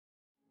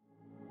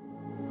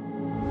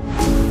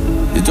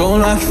You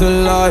don't like the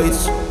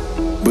lights,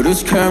 but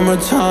it's camera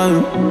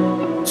time.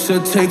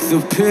 Said take the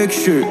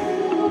picture,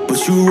 but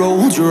you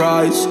rolled your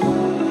eyes.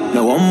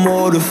 Now I'm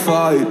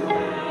mortified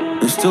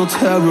and still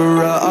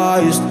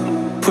terrorized.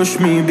 Push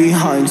me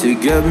behind to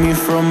get me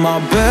from my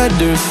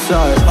better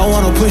side. I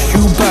wanna push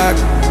you back,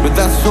 but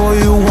that's all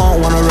you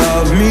want. Wanna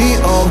rub me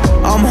up,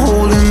 I'm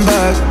holding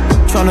back.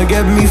 Tryna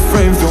get me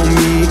framed, throw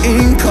me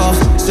in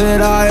cuffs.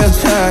 Said I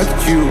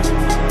attacked you,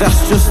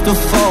 that's just a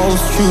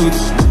false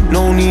truth.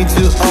 No need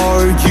to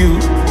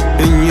argue,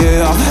 and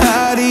yeah, I've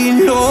had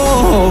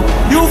enough.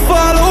 You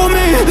follow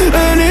me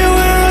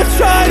anywhere I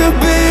try to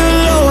be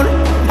alone.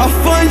 I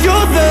find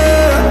you're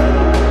there.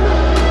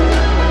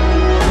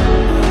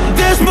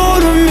 There's more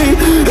to me.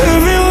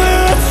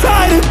 Everywhere I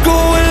try to go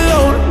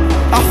alone,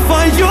 I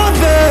find you're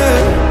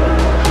there.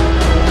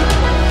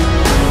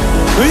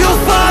 You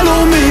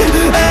follow me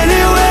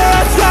anywhere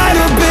I try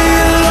to be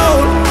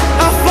alone,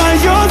 I find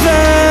you're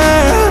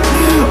there.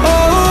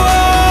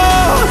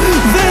 Oh,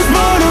 there's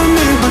more to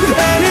me.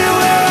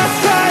 Anywhere I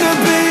try to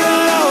be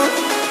alone,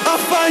 I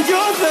find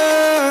you're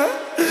there.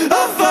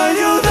 I find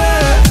you there.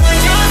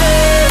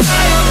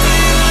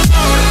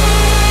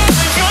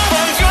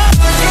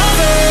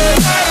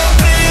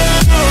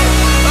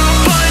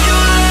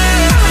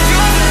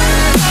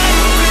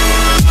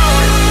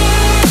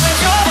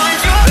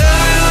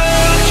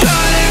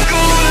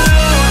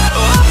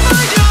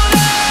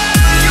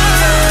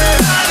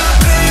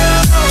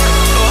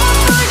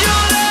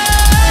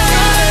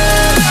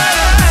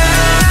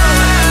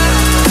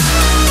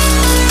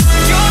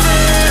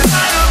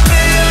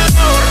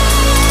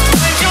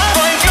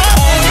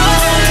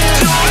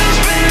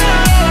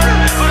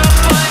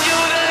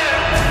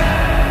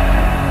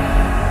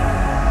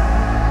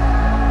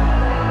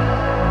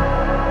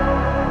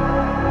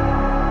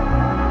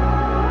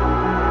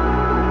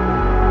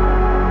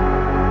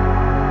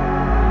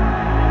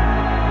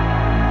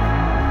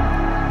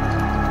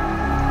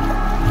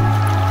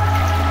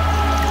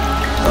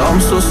 I'm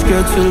so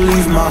scared to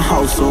leave my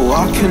house, so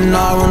I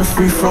cannot run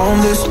free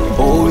from this.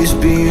 Always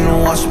being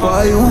watched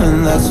by you,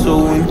 and that's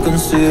so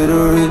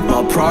inconsiderate.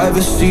 My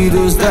privacy,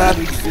 does that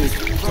exist?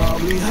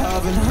 Probably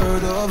haven't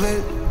heard of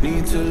it.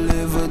 Need to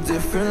live a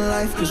different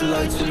life, cause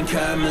lights and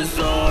cameras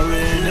are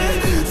in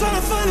it. Trying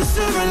to find a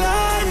silver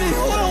lining.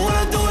 What I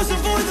wanna do is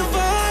avoid the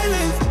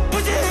violence,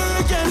 but you're here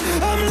again,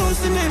 I'm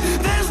losing it.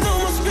 There's no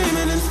more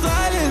screaming and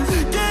silence.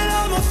 Get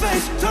out my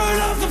face, turn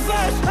off the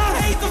flash. I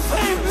hate the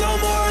fame, no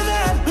more of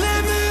that.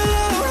 Leave me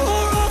alone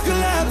or I'll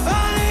collapse.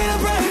 I need a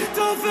break,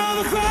 don't feel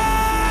the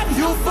crowd.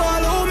 You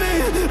follow me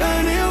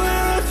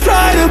anywhere I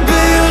try to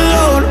be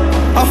alone,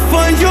 I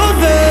find you're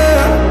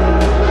there.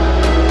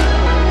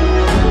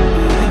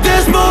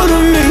 There's more to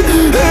me.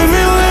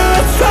 Everywhere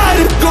I try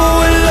to go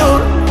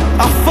alone,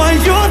 I find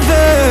you're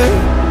there.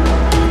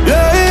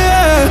 Yeah,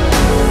 yeah.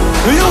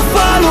 You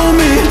follow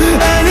me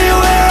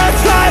anywhere I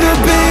try to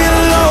be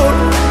alone,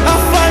 I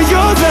find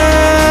you're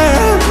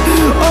there.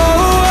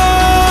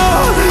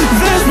 Oh,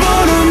 there's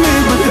more to me.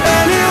 But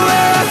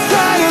anywhere I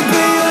try to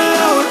be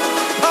alone,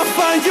 I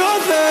find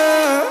you're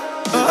there.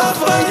 I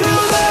find you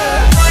there.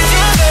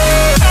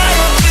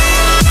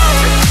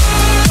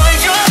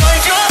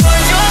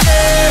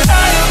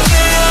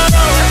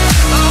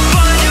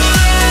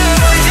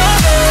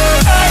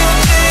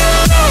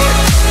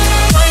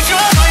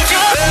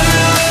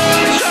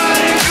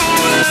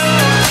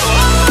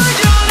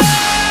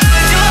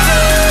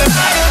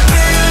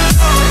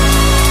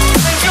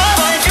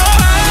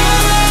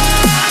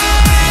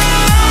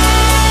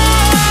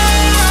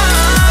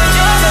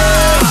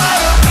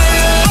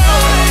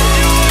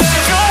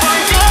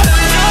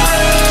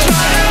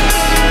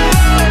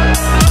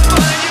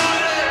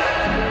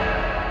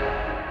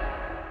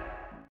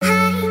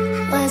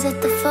 Was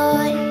it the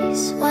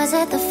voice? Was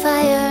it the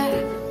fire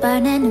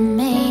burning in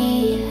me?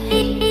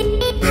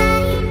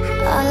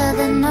 All of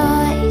the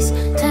noise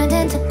turned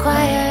into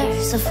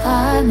choirs of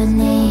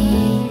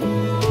harmony.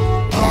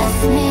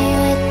 Left me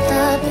with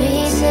the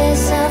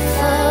pieces of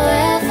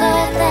forever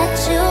that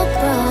you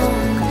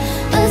broke.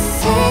 But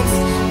since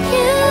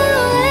you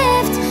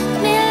left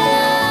me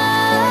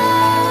alone,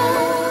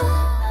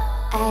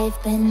 I've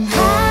been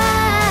high.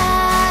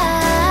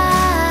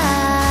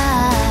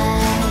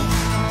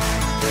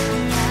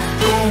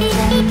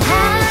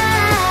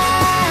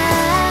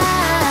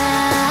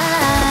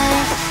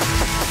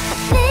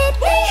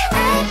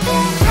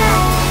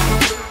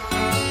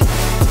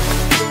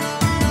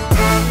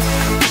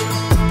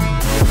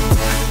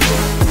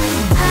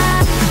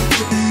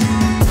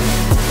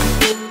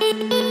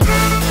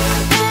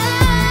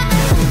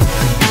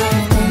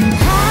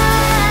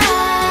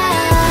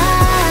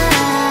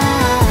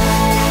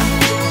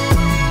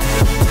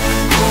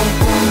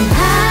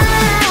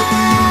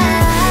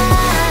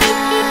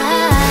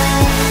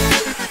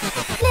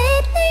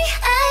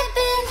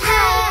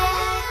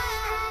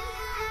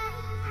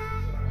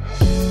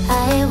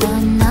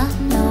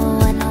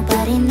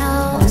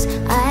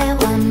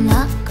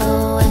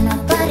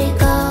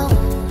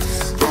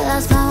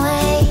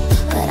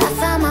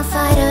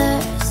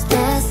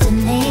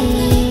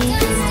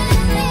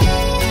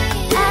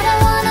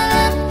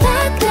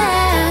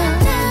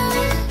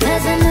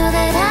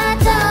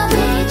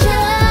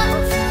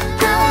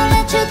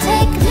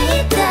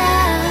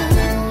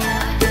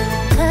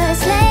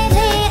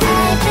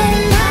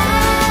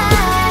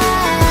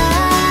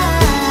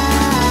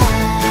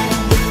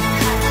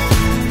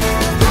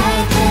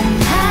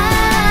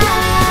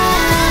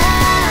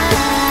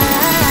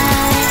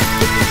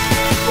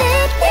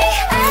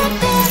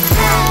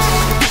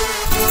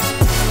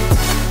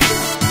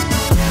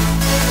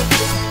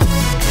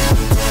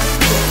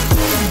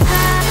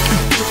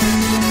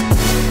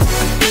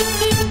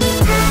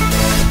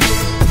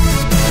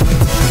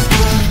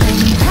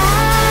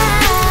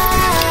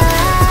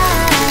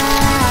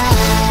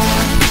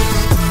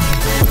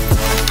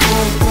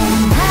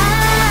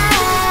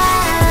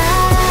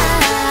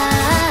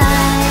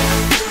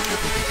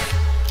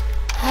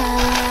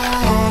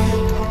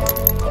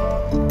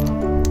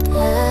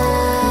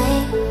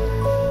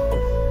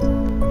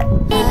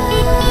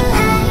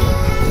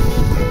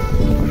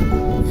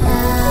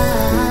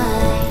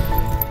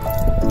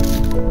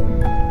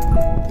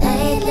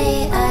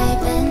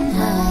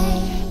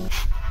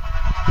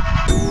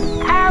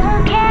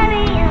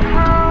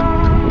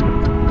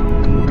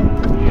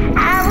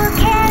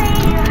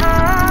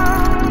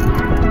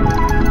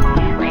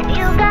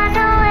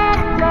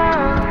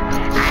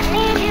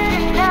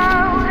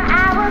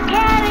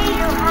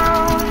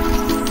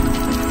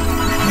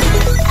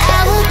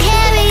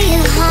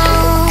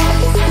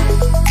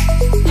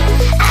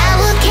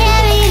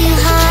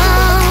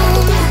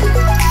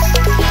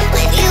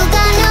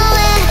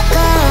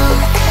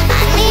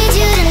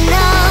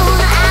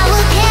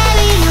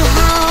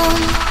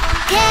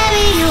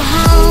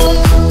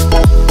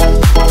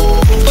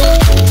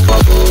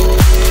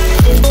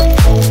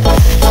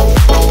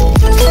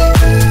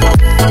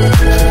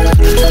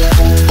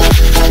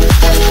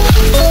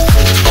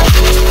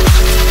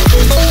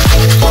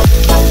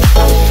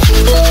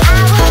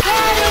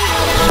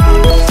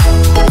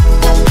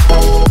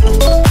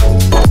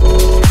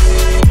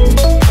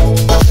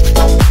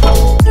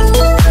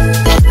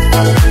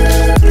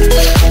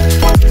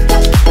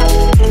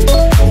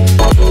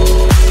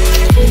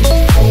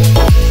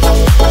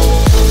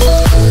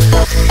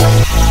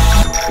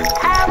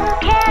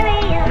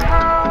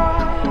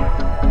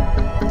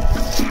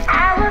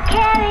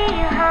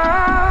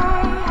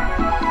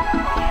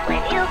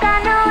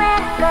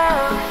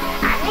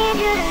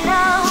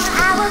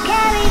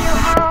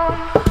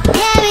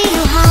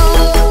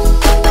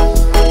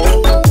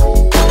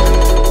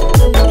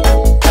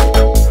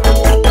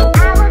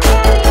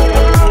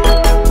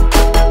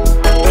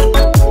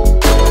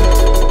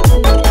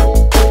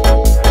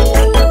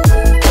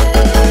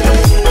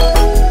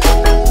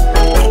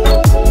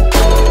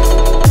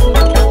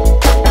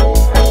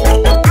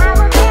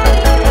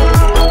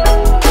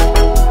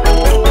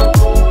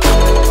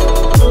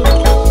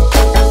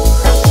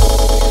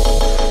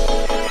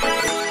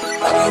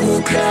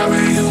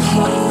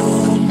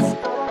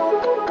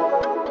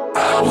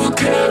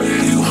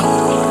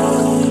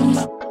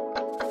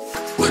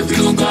 But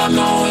you got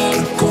no